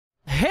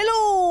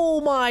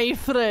my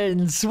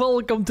friends,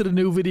 welcome to the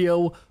new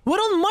video. We're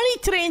on Money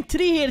Train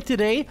 3 here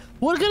today.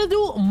 We're gonna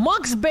do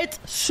max bet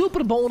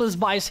super bonus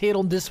buys here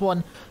on this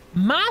one.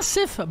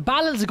 Massive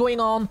balance going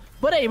on,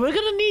 but hey, we're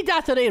gonna need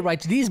that today,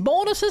 right? These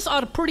bonuses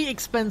are pretty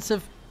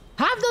expensive.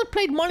 Have not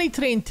played Money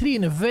Train 3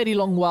 in a very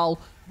long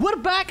while. We're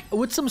back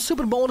with some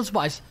super bonus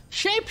buys.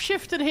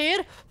 Shapeshifter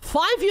here,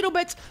 5 euro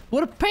bets.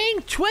 We're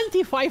paying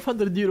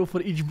 2,500 euro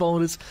for each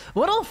bonus.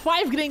 We're on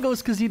 5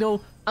 Gringos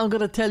Casino. I'm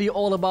gonna tell you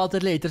all about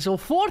it later. So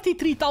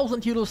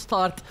 43,000 euro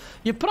start.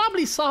 You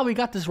probably saw we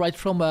got this right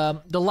from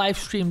the live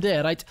stream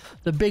there, right?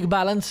 The big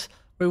balance.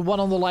 We won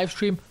on the live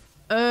stream.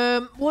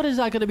 What is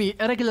that gonna be?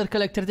 A regular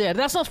collector there.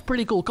 That's not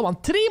pretty cool. Come on,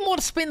 3 more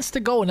spins to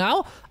go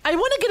now. I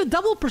wanna get a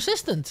double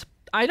persistent.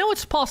 I know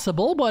it's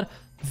possible, but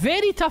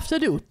very tough to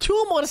do.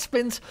 2 more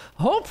spins.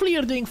 Hopefully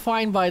you're doing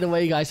fine, by the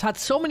way, guys. Had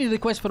so many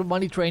requests for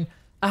Money Train.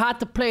 I had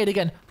to play it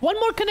again. 1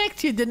 more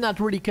connect. You did not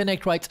really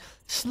connect, right?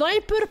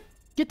 Sniper,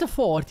 get the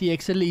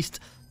 40x at least.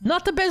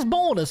 Not the best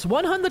bonus.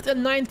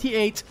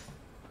 198.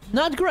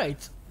 Not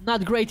great.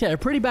 Not great there.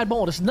 Pretty bad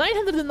bonus.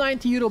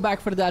 990 euro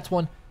back for that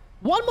one.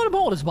 1 more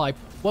bonus buy.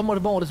 1 more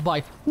bonus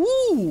buy.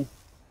 Ooh!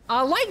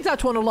 I like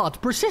that one a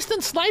lot.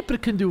 Persistent Sniper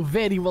can do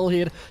very well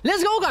here.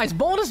 Let's go, guys.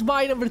 Bonus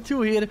buy number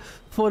 2 here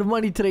for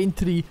Money Train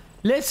 3.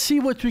 Let's see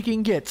what we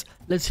can get.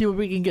 Let's see what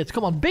we can get.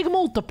 Come on, big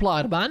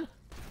multiplier, man.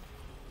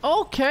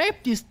 Okay.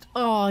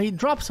 He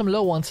dropped some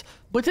low ones.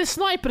 But this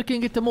Sniper can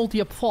get the multi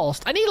up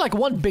fast. I need like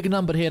 1 big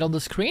number here on the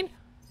screen.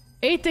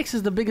 8x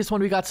is the biggest one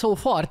we got so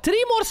far.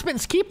 3 more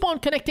spins. Keep on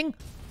connecting.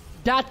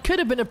 That could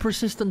have been a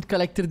persistent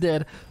collector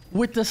there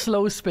with the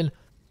slow spin.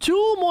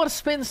 2 more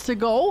spins to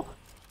go.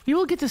 He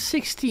will get to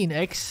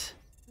 16x.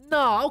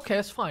 No, okay,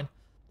 that's fine.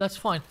 That's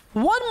fine.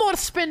 1 more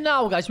spin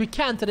now, guys. We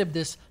can't rip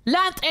this.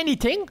 Land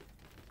anything.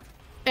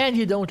 And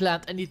you don't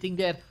land anything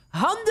there.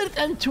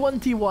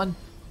 121.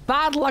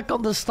 Bad luck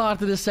on the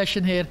start of the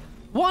session here.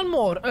 1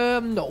 more.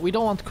 No, we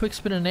don't want quick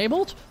spin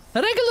enabled.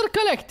 Regular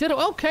collector.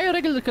 Okay,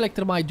 regular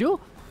collector might do.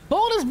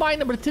 Bonus buy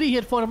number 3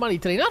 here for a Money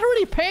Train. Not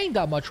really paying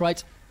that much,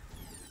 right?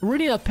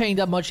 Really not paying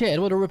that much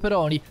here with a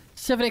Ripperoni.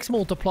 7x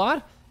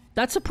multiplier.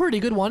 That's a pretty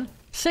good one.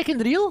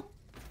 Second reel.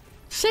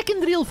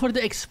 Second reel for the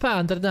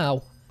expander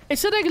now.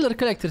 It's a regular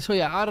collector, so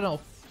yeah, I don't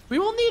know. We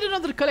will need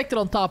another collector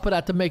on top of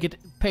that to make it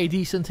pay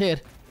decent here.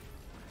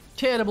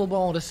 Terrible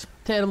bonus.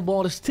 Terrible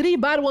bonus. 3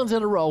 bad ones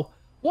in a row.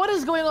 What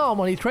is going on,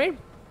 Money Train?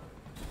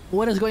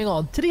 What is going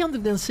on?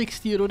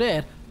 360 euro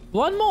there.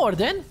 1 more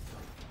then.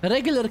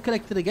 Regular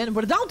collector again.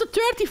 We're down to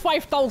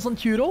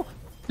 35,000 euro.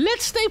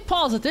 Let's stay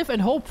positive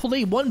and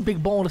hopefully 1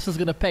 big bonus is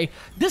gonna pay.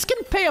 This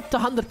can pay up to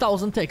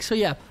 100,000 ticks, so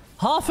yeah.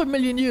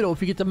 500,000 euro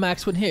if you get the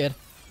max win here.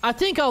 I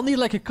think I'll need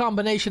like a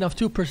combination of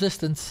 2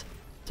 persistents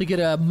to get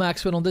a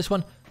max win on this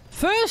one.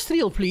 First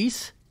reel,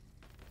 please.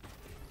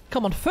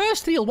 Come on,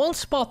 first reel. 1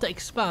 spot to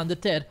expand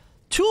it there.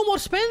 2 more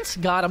spins.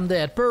 Got him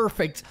there.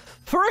 Perfect.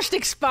 First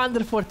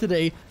expander for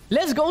today.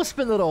 Let's go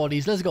spin the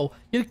rollies. Let's go.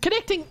 You're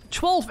connecting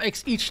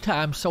 12x each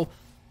time, so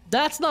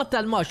that's not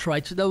that much,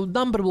 right? So the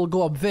number will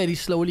go up very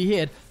slowly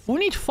here. We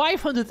need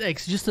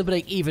 500x just to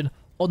break even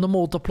on the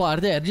multiplier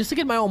there. Just to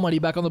get my own money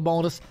back on the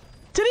bonus.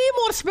 3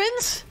 more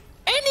spins.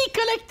 Any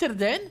collector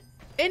then?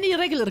 Any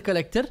regular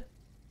collector?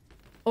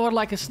 Or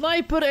like a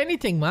sniper,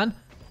 anything, man.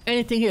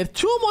 Anything here.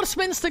 2 more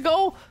spins to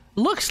go.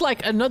 Looks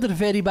like another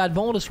very bad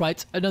bonus,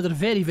 right? Another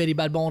very, very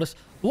bad bonus.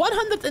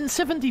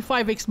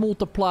 175x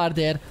multiplier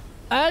there.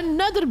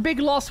 Another big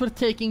loss we're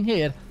taking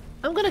here.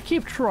 I'm gonna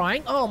keep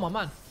trying. Oh, my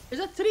man. Is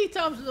that 3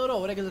 times in a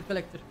row, regular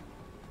collector?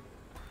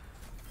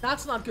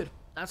 That's not good.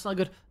 That's not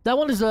good. That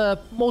one is the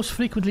most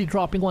frequently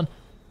dropping one.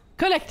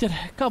 Collector,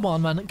 come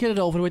on, man, get it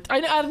over with. Now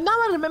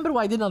I remember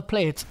why I did not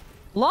play it.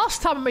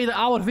 Last time I made an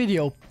hour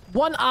video,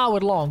 1 hour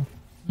long,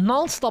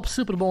 non-stop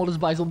super bonus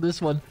buys on this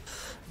one.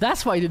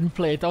 That's why I didn't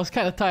play it. I was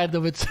kind of tired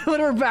of it. But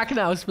we're back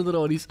now,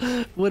 Spinneronis.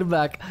 We're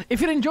back. If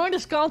you're enjoying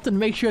this content,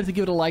 make sure to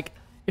give it a like.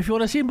 If you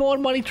want to see more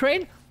Money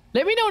Train,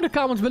 let me know in the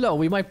comments below.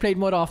 We might play it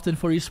more often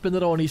for you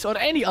Spinneronis or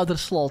any other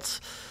slots.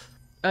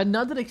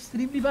 Another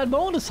extremely bad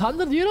bonus,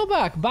 100 euro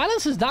back.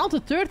 Balance is down to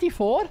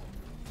 34.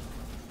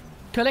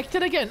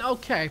 Collector again,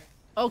 okay.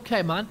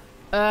 Okay, man.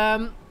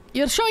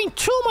 You're showing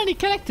too many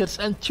collectors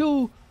and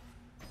too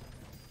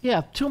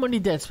many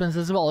dead spins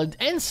as well. It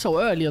ends so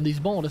early on these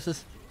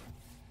bonuses.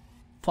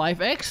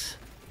 5x.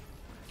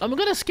 I'm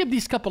gonna skip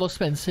these couple of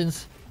spins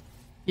since,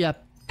 yeah,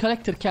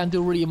 collector can't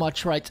do really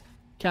much, right?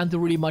 Can't do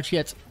really much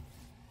yet.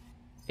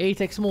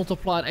 8x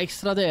multiplier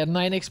extra there.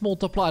 9x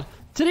multiplier.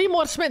 3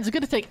 more spins. It's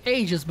gonna take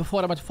ages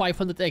before I'm at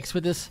 500x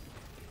with this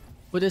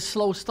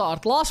slow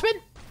start. Last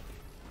spin.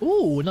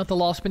 Ooh, not the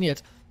last spin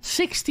yet.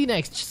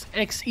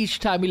 16x each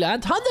time we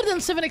land.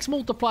 107x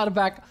multiplier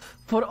back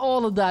for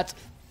all of that.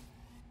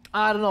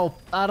 I don't know.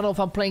 I don't know if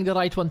I'm playing the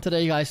right one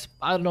today, guys.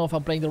 I don't know if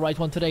I'm playing the right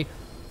one today.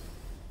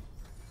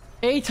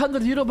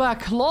 800 euro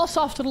back. Loss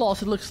after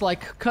loss, it looks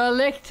like.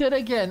 Collector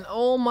again.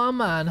 Oh, my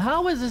man.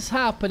 How is this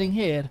happening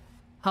here?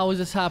 How is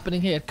this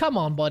happening here? Come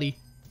on, buddy.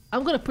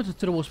 I'm going to put the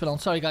turbo spin on.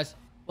 Sorry, guys.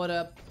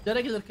 But the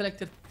regular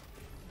collector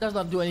does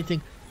not do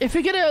anything. If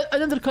you get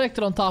another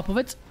collector on top of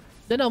it,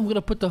 Then I'm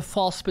gonna put the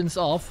false spins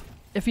off.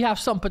 If you have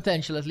some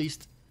potential at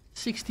least.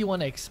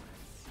 61x.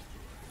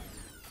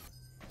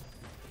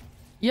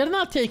 You're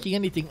not taking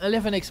anything.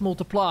 11x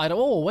multiplier.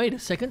 Oh, wait a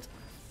second.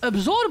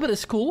 Absorber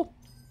is cool.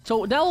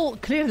 So that'll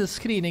clear the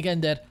screen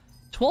again there.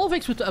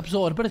 12x with the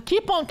absorber.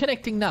 Keep on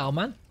connecting now,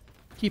 man.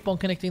 Keep on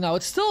connecting now.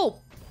 It's still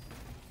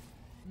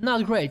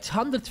not great.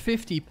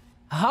 150.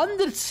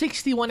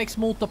 161x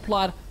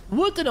multiplier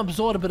with an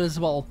absorber as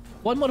well.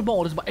 One more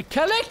bonus. But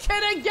collect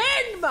it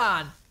again,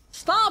 man.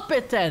 Stop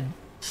it then.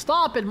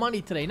 Stop it,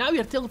 Money Train. Now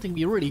you're tilting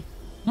me, really.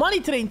 Money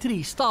Train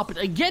 3. Stop it.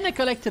 Again a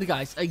collector,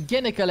 guys.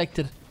 Again a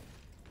collector.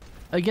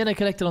 Again a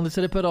collector on this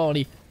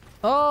Ripperoni.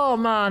 Oh,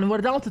 man.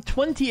 We're down to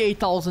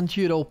 28,000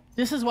 euro.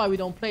 This is why we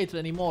don't play it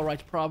anymore,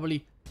 right?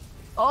 Probably.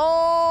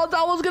 Oh,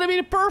 that was going to be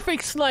the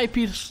perfect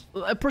snipey.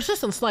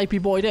 Persistent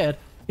snipey boy there.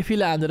 If he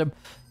landed him.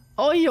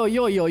 Oi, oi,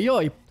 oi, oi,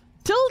 oi.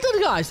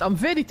 Tilted, guys. I'm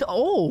very...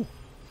 Oh.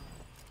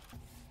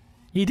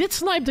 He did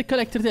snipe the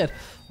collector there.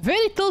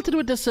 Very tilted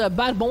with this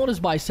bad bonus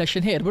buy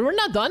session here. But we're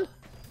not done.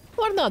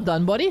 We're not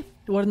done, buddy.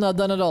 We're not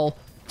done at all.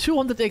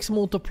 200x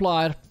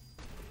multiplier.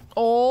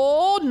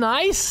 Oh,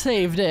 nice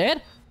save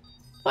there.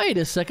 Wait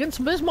a second.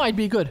 This might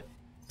be good.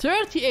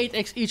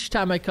 38x each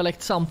time I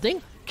collect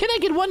something. Can I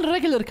get one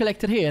regular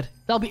collector here?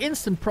 That'll be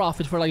instant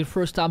profit for like the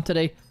first time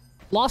today.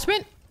 Last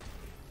spin.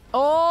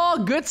 Oh,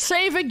 good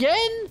save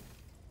again.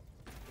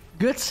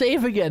 Good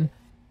save again.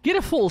 Get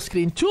a full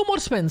screen. 2 more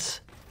spins.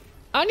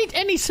 I need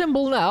any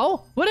symbol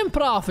now. We're in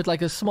profit,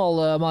 like a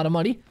small amount of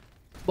money.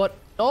 But,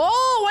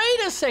 oh,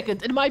 wait a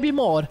second. It might be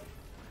more.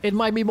 It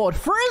might be more.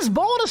 First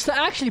bonus to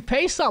actually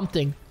pay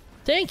something.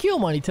 Thank you,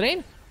 Money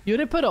Train. You're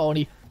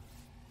Ripperoni.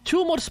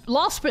 2 more.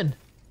 Last spin.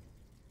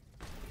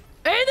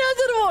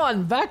 Another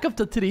one. Back up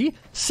to 3.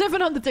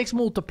 700x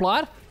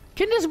multiplier.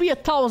 Can this be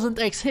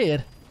 1000x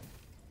here?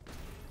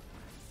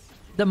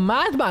 The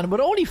madman.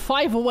 We're only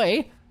 5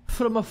 away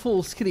from a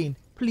full screen.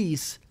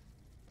 Please.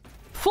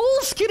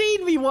 Full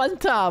screen me one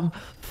time.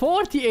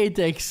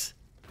 48x.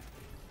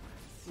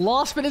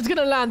 Last spin. It's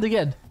gonna land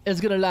again.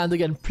 It's gonna land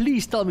again.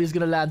 Please tell me it's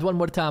gonna land one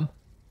more time.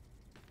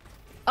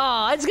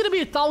 Ah, it's gonna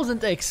be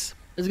 1000x.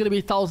 It's gonna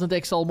be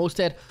 1000x almost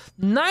there.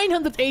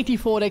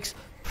 984x.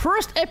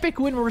 First epic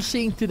win we're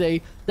seeing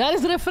today. That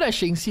is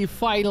refreshing. See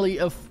finally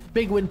a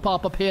big win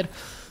pop up here.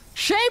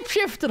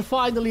 Shapeshifter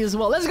finally as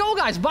well. Let's go,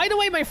 guys. By the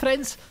way, my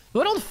friends,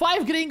 we're on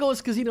 5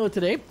 Gringos Casino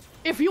today.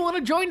 If you want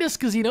to join this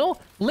casino,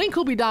 link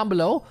will be down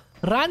below.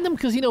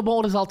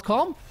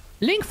 randomcasinobonus.com.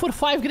 Link for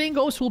 5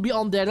 Gringos will be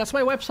on there. That's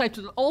my website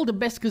with all the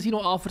best casino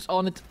offers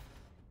on it.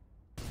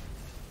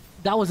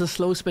 That was a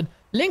slow spin.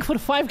 Link for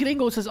 5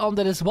 Gringos is on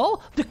there as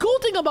well. The cool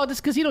thing about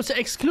this casino is an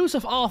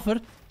exclusive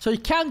offer, so you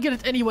can't get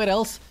it anywhere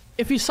else.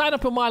 If you sign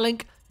up with my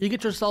link, you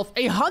get yourself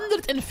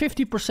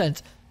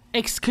 150%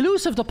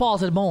 exclusive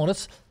deposit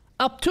bonus,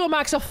 up to a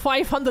max of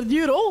 500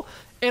 euro.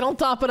 And on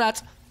top of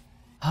that,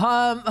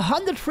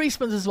 100 free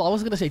spins as well. I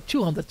was going to say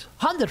 200.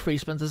 100 free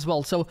spins as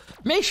well. So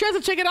make sure to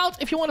check it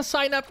out if you want to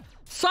sign up.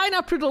 Sign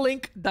up through the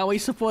link. That way you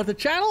support the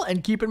channel.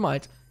 And keep in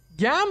mind,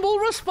 gamble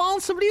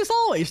responsibly as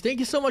always. Thank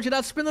you so much for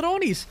that,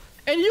 Spinneronis.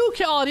 And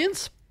UK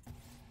audience,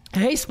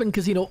 hey, Spin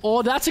Casino.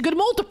 Oh, that's a good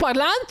multiplier,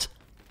 land.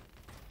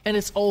 And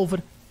it's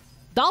over.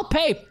 That'll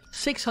pay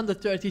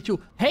 632.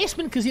 Hey,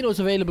 Spin Casino is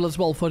available as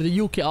well for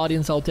the UK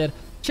audience out there.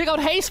 Check out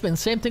Hey Spin.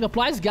 Same thing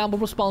applies. Gamble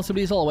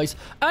responsibly as always.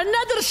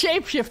 Another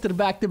Shapeshifter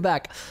back to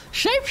back.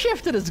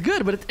 Shapeshifter is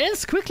good, but it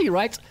ends quickly,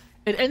 right?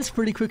 It ends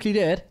pretty quickly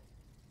there.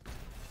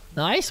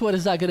 Nice. What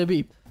is that going to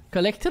be?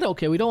 Collector?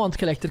 Okay, we don't want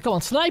Collector. Come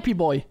on, Snipey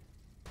boy.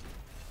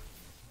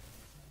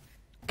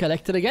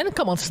 Collector again.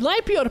 Come on,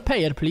 Snipey or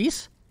Payer,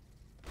 please.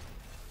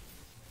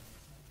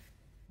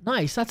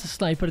 Nice. That's a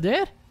sniper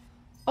there.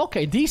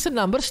 Okay, decent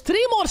numbers.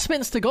 3 more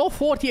spins to go.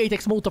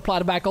 48x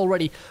multiplier back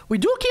already. We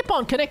do keep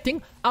on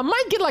connecting. I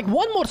might get like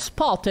one more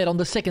spot there on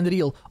the second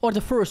reel. Or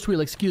the first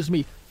reel, excuse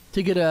me.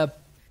 To get a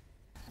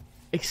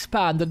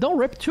expander. Don't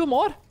rip. 2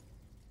 more.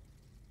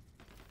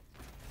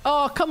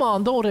 Oh, come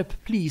on. Don't rip,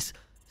 please.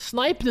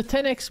 Snipe the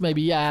 10x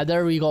maybe. Yeah,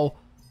 there we go.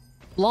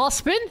 Last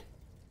spin.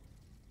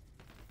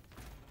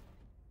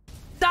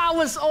 That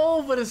was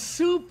over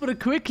super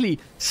quickly.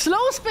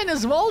 Slow spin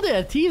as well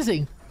there.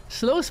 Teasing.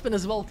 Slow spin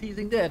as well,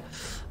 teasing there.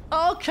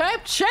 Okay,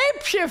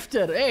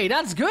 Shapeshifter. Hey,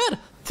 that's good.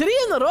 3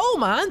 in a row,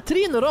 man.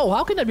 3 in a row.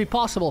 How can that be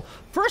possible?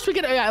 First we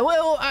get...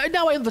 well,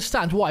 now I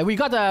understand why. We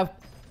got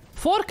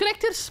 4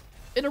 collectors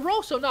in a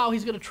row, so now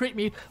he's going to treat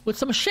me with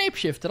some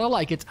Shapeshifter. I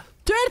like it.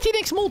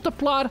 13x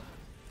multiplier.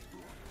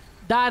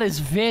 That is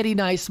very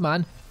nice,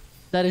 man.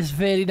 That is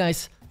very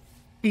nice.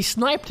 He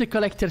sniped the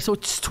collector, so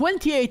it's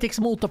 28x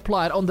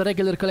multiplier on the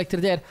regular collector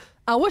there.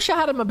 I wish I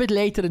had him a bit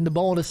later in the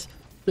bonus.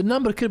 The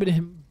number could have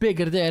been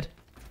bigger there.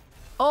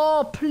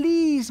 Oh,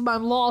 please,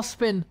 man. Last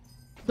spin.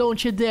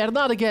 Don't you dare.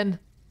 Not again.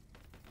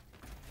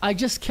 I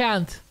just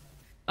can't.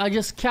 I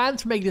just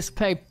can't make this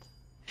pay.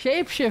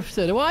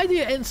 Shapeshifter. Why do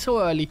you end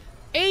so early?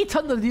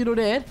 800 euro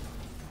there.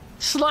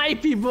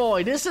 Snipey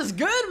boy. This is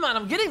good, man.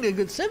 I'm getting the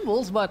good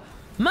symbols, but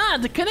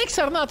Man, the connects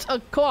are not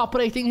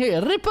cooperating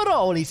here.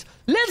 Ripperolis.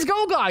 Let's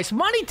go, guys.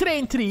 Money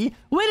Train 3.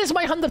 Where is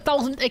my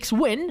 100,000x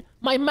win?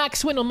 My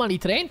max win on Money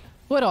Train.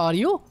 Where are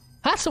you?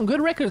 Had some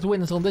good record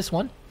wins on this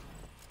one.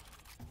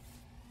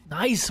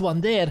 Nice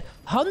one there.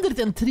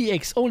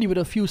 103x only with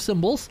a few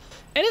symbols.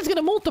 And it's going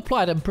to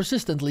multiply them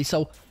persistently.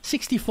 So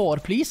 64,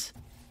 please.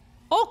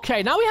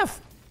 Okay, now we have...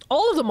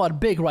 All of them are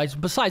big, right?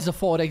 Besides the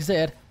 4x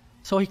there.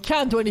 So he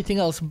can't do anything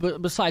else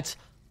besides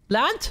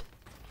land.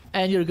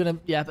 And you're going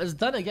to... Yeah, it's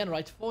done again,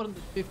 right?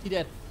 450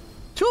 there.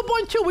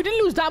 2.2. We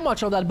didn't lose that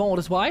much on that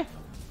bonus. Why?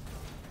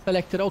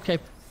 Collector. Okay.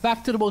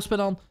 Back turbo spin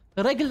on.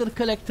 Regular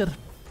collector.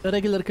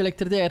 Regular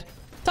collector there.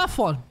 Tough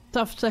one.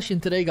 Tough session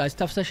today, guys.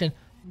 Tough session.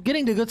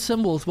 Getting the good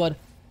symbols, but...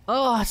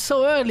 Oh, it's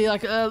so early.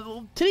 Like,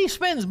 3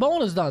 spins,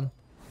 bonus done.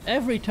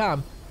 Every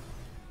time.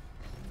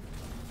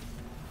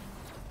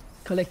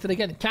 Collector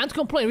again. Can't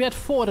complain. We had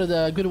 4 of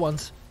the good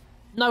ones.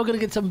 Now we're gonna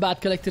get some bad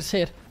collectors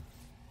here.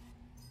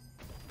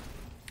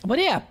 But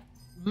yeah.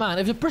 Man,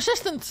 if the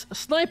persistent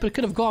sniper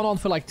could have gone on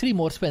for like 3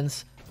 more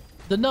spins,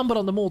 the number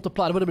on the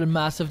multiplier would have been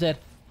massive there.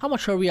 How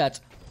much are we at?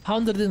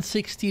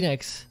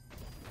 116x.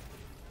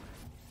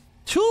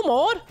 2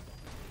 more?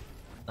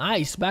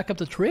 Nice. Back up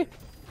to 3.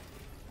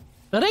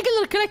 The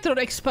regular collector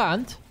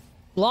expand.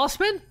 Last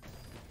spin?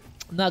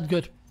 Not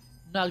good.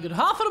 Not good.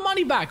 Half of the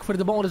money back for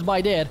the bonus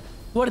buy there.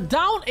 We're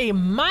down a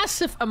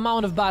massive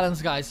amount of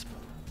balance, guys.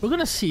 We're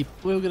gonna see.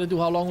 We're gonna do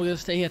how long we're gonna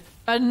stay here.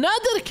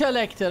 Another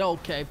collector.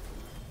 Okay.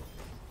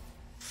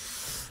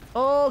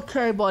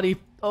 Okay, buddy.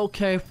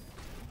 Okay.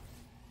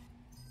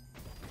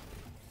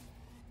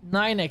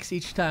 9x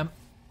each time.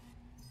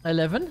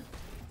 11.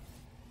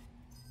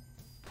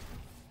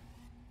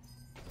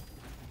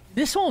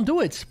 This won't do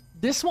it.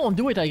 This won't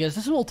do it, I guess.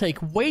 This will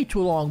take way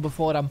too long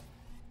before I'm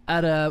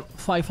at a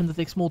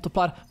 500x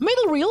multiplier.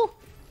 Middle reel.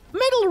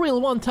 Middle reel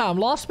one time.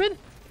 Last spin.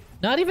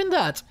 Not even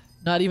that.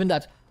 Not even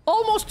that.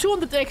 Almost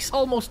 200x.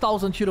 Almost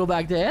 1,000 euro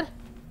back there.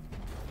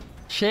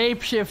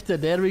 Shapeshifter.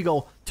 There we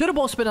go.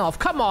 Turbo spin off.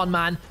 Come on,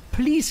 man.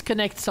 Please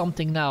connect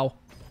something now.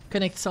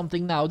 Connect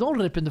something now. Don't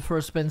rip in the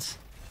first spins.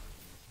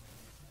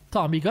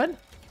 Tommy gun.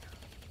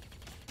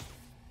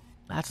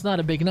 That's not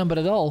a big number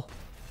at all.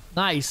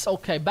 Nice.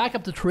 Okay, back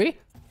up to 3.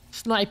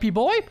 Snipey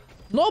boy.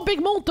 No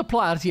big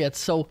multipliers yet,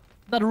 so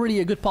not really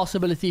a good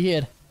possibility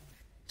here.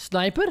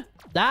 Sniper.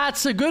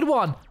 That's a good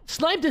one.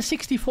 Snipe the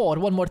 64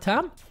 one more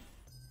time.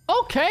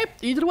 Okay,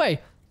 either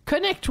way.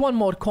 Connect one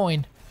more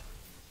coin.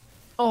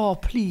 Oh,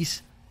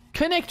 please.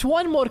 Connect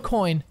one more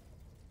coin.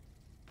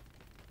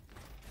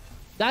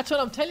 That's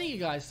what I'm telling you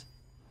guys.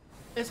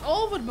 It's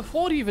over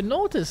before you even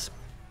notice.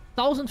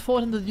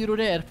 1,400 euro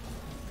there.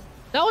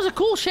 That was a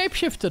cool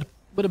shapeshifter.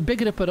 With a big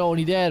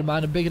ripperoni there,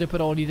 man. A big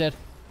ripperoni there.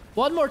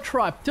 One more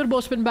try.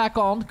 Turbo spin back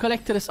on.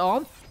 Collector is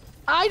on.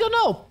 I don't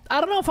know. I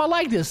don't know if I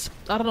like this.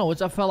 I don't know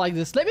if I like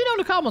this. Let me know in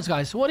the comments,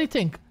 guys. What do you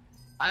think?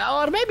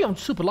 Or maybe I'm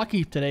super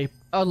lucky today.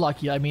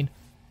 Unlucky, I mean.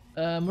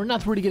 We're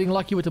not really getting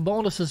lucky with the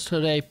bonuses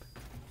today.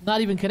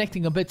 Not even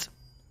connecting a bit.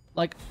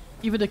 Like,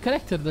 even the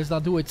collector does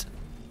not do it.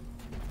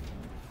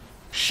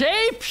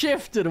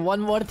 Shapeshifter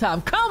one more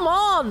time. Come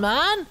on,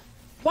 man.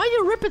 Why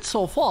you rip it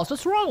so fast?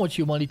 What's wrong with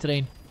you, Money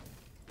Train?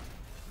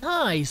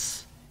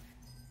 Nice.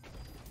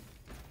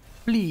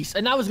 Please.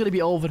 And now it's gonna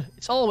be over.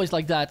 It's always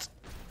like that.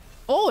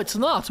 Oh, it's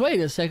not.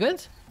 Wait a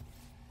second.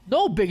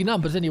 No big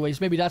numbers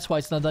anyways. Maybe that's why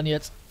it's not done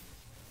yet.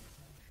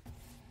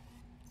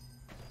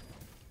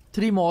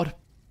 3 more.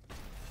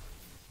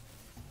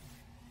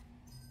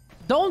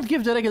 Don't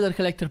give the regular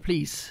collector,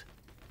 please.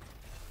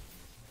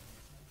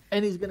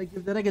 And he's gonna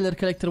give the regular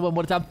collector one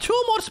more time.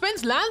 2 more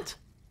spins. Land.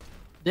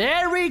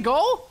 There we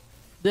go.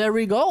 There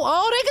we go.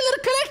 Oh, regular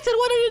collector,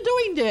 what are you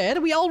doing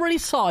there? We already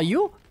saw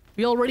you.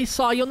 We already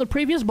saw you on the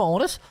previous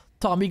bonus.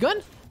 Tommy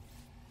gun.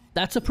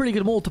 That's a pretty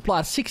good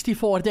multiplier.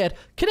 64 there.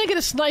 Can I get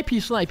a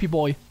snipey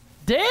boy?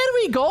 There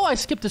we go. I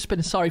skipped a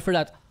spin. Sorry for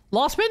that.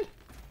 Last spin.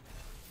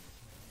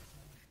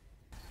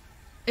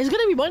 It's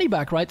gonna be money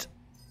back, right?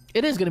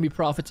 It is gonna be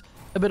profit.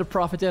 A bit of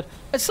profit there.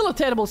 It's still a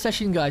terrible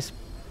session, guys.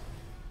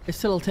 It's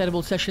still a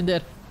terrible session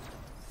there.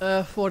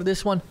 For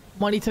this one.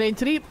 Money Train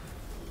 3.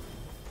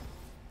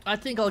 I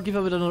think I'll give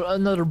it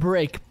another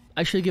break.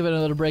 I should give it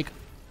another break.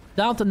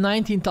 Down to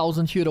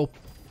 19,000 euro.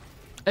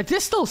 It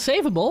is still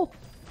savable.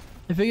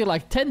 I figure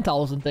like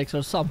 10,000 X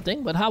or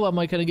something. But how am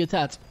I gonna get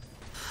that?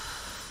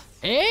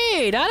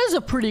 Hey, that is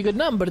a pretty good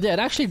number there. It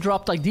actually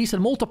dropped like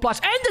decent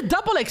multipliers. And the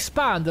double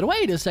expander.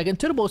 Wait a second.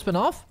 Turbo spin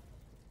off.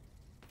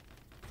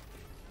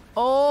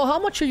 Oh, how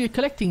much are you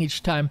collecting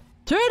each time?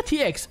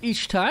 30x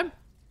each time.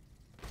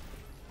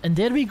 And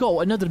there we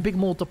go. Another big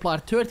multiplier.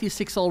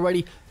 36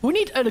 already. We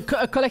need a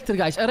collector,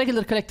 guys. A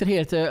regular collector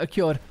here to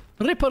cure.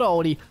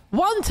 Ripperoni.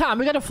 One time.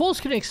 We got a full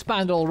screen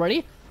expander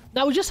already.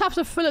 Now we just have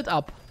to fill it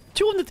up.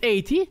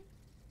 280.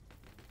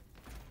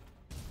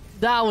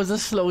 That was a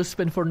slow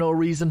spin for no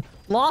reason.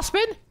 Last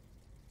spin.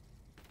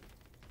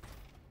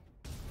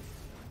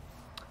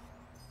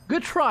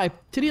 Good try.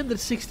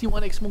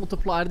 361x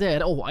multiplier there.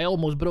 Oh, I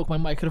almost broke my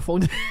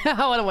microphone.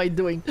 What am I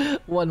doing?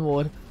 One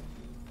more.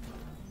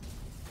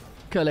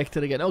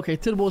 Collector again. Okay,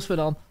 turbo spin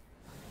on.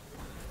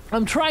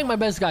 I'm trying my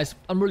best, guys.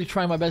 I'm really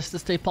trying my best to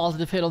stay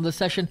positive here on this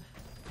session.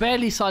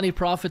 Barely saw any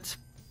profits.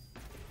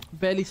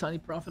 Barely saw any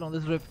profit on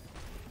this rip.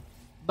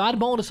 Bad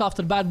bonus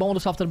after bad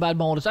bonus after bad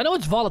bonus. I know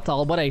it's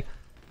volatile, but hey,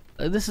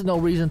 this is no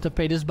reason to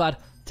pay this bad.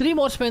 3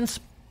 more spins.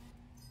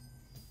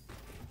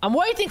 I'm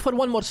waiting for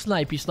one more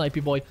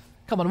snipey boy.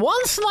 Come on,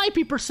 one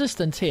snipey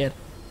persistence here.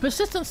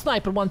 Persistent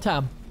sniper one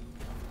time.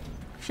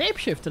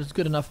 Shapeshifter is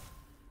good enough.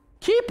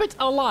 Keep it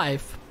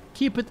alive.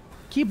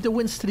 Keep the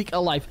win streak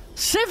alive.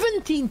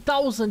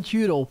 17,000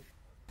 euro.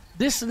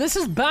 This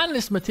is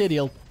banlist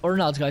material or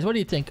not, guys? What do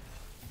you think?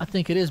 I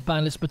think it is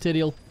banlist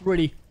material.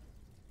 Really.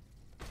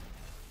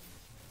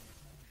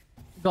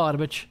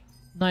 Garbage.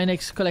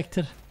 9x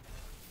collector.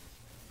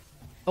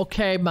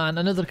 Okay, man.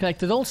 Another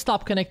collector. Don't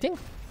stop connecting.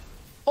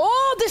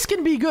 Oh, this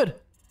can be good.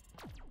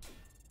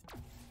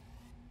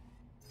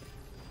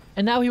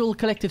 And now he will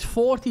collect it.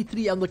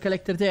 43 on the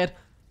collector there.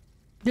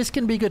 This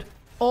can be good.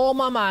 Oh,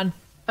 my man.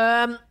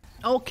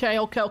 Okay.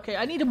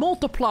 I need to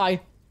multiply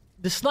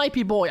the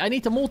snipey boy. I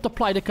need to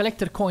multiply the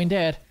collector coin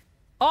there.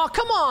 Oh,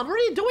 come on. What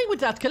are you doing with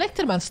that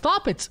collector, man?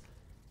 Stop it.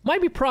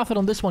 Might be profit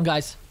on this one,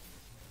 guys.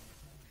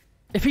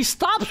 If he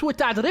stops with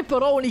that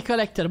ripperoni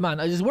collector, man.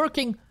 It's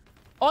working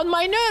on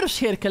my nerves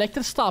here,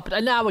 collector. Stop it.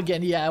 And now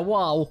again. Yeah,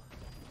 wow.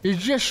 You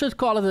just should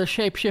call it a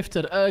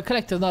shapeshifter.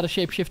 Collector, not a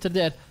shapeshifter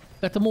there.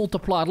 Got the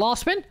multiplier.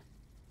 Last spin.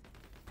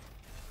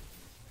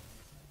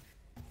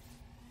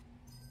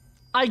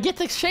 I get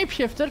the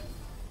shapeshifter.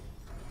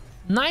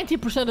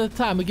 90% of the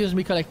time it gives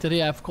me collector.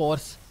 Yeah, of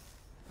course.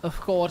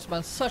 Of course,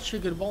 man. Such a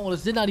good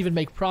bonus. Did not even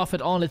make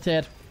profit on it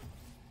there.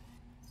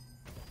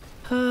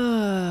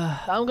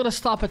 I'm gonna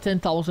stop at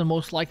 10,000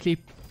 most likely.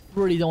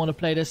 Really don't want to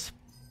play this.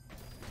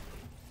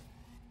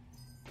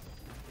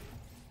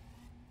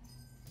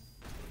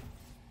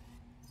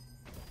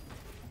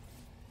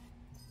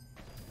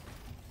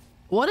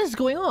 What is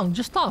going on?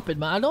 Just stop it,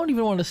 man. I don't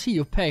even want to see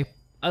you pay.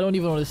 I don't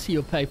even want to see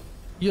you pay.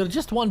 You're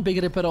just one big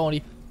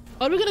ripperoni.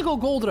 Are we gonna go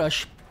gold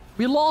rush?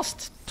 We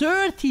lost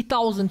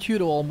 30,000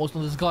 euro almost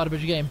on this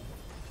garbage game.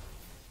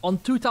 On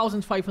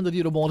 2,500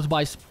 euro bonus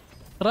buys.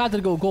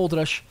 Rather go gold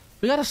rush.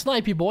 We got a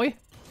snipey boy.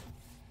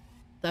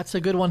 That's a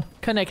good one.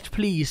 Connect,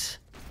 please.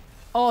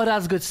 Oh,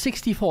 that's good.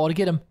 64.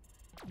 Get him.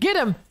 Get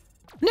him.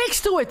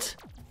 Next to it.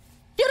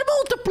 You're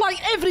multiplying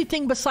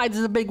everything besides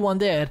the big one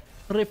there.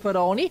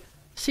 Ripperoni.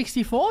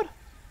 64.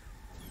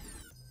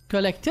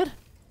 Collector.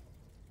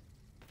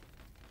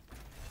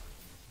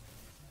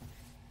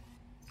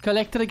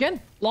 Collector again.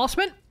 Last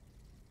win.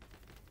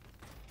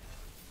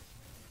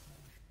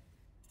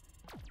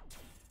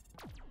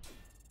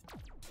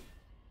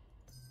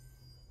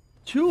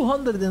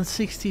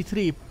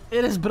 $263.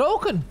 It is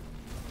broken.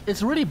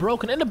 It's really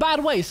broken in a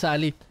bad way,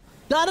 sadly.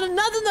 Not an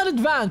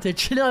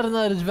advantage. Not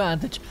another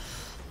advantage.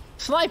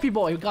 Snipey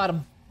boy. Got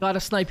him. Got a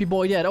snipey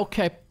boy there.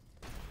 Okay.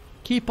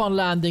 Keep on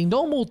landing.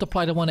 Don't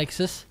multiply the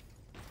 1x's.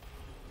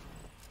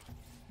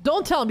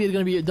 Don't tell me you're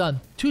gonna be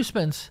done. 2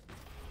 spins.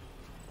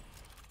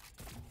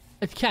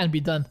 It can be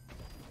done.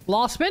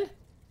 Last spin.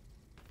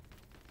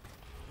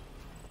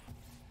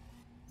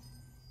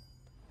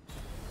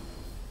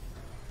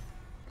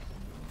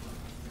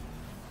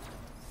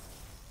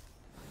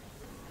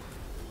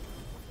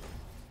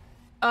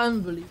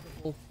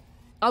 Unbelievable.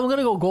 I'm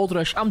gonna go gold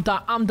rush. I'm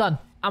done.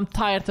 I'm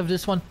tired of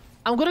this one.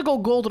 I'm gonna go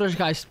gold rush,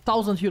 guys.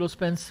 1,000 euro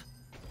spins.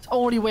 It's the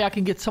only way I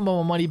can get some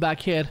of my money back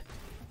here.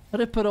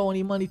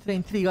 Ripperoni, money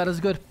train 3 got us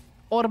good.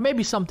 Or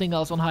maybe something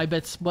else on high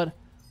bets, but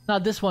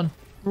not this one.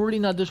 Really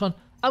not this one.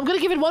 I'm gonna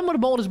give it one more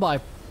bonus buy.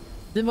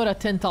 Then we're at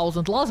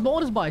 10,000. Last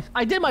bonus buy.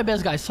 I did my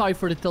best, guys. Sorry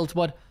for the tilt,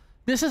 but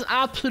this is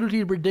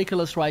absolutely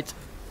ridiculous, right?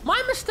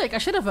 My mistake. I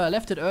should have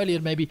left it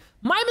earlier, maybe.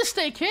 My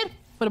mistake here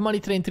for the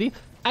money train 3.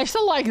 I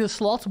still like the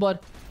slots,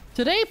 but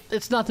today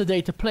it's not the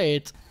day to play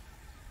it.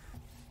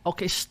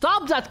 Okay,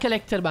 stop that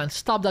collector, man.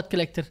 Stop that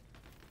collector.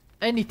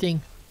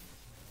 Anything.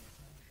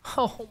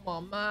 Oh,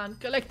 my man.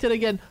 Collector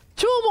again.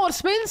 2 more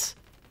spins.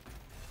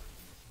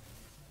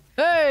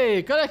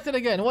 Hey, collector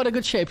again. What a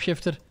good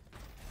shapeshifter.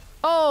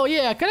 Oh,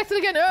 yeah. Collector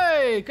again.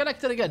 Hey,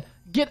 collector again.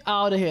 Get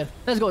out of here.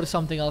 Let's go to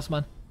something else,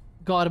 man.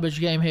 Garbage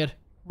game here.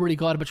 Really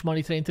garbage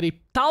money train 3.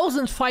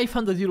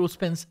 1,500 euro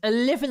spins.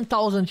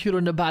 11,000 euro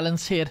in the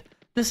balance here.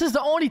 This is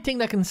the only thing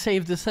that can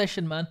save the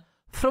session, man.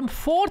 From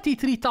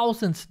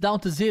 43,000 down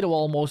to 0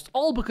 almost.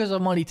 All because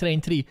of money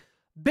train 3.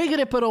 Big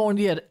ripper on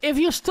here. If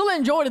you still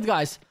enjoyed it,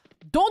 guys,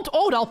 don't...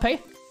 Oh, I'll pay.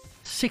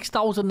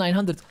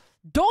 6,900.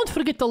 Don't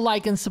forget to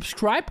like and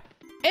subscribe.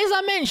 As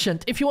I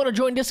mentioned, if you want to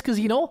join this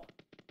casino,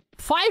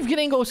 5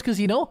 Gringos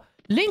Casino.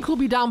 Link will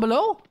be down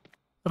below.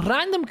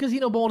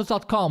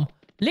 randomcasinobonus.com.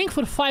 Link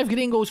for 5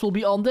 Gringos will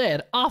be on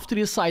there. After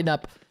you sign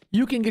up,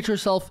 you can get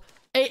yourself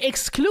a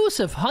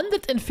exclusive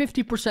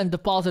 150%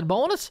 deposit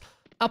bonus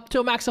up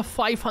to a max of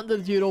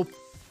 500 euro.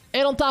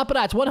 And on top of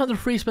that, 100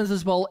 free spins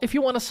as well. If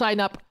you want to sign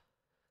up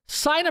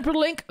with the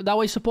link. That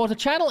way support the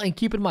channel. And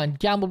keep in mind,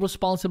 gamble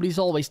responsibly as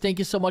always. Thank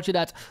you so much for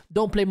that.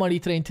 Don't play Money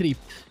Train 3.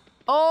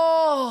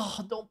 Oh,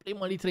 don't play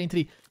Money Train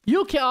 3.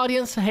 UK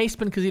audience,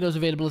 Hayspin Casino is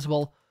available as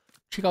well.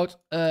 Check out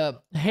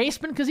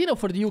Hayspin Casino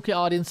for the UK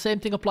audience. Same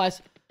thing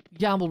applies.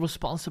 gamble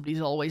responsibly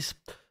as always.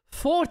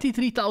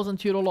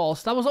 43,000 euro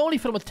lost. That was only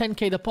from a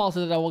 10k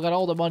deposit that I got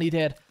all the money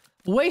there.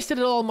 Wasted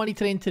it all, Money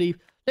Train 3.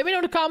 Let me know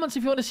in the comments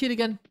if you want to see it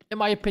again. In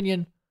my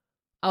opinion,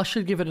 I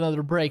should give it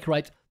another break,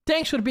 right?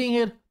 Thanks for being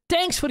here.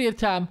 Thanks for your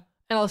time.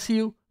 And I'll see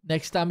you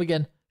next time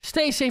again.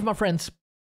 Stay safe, my friends.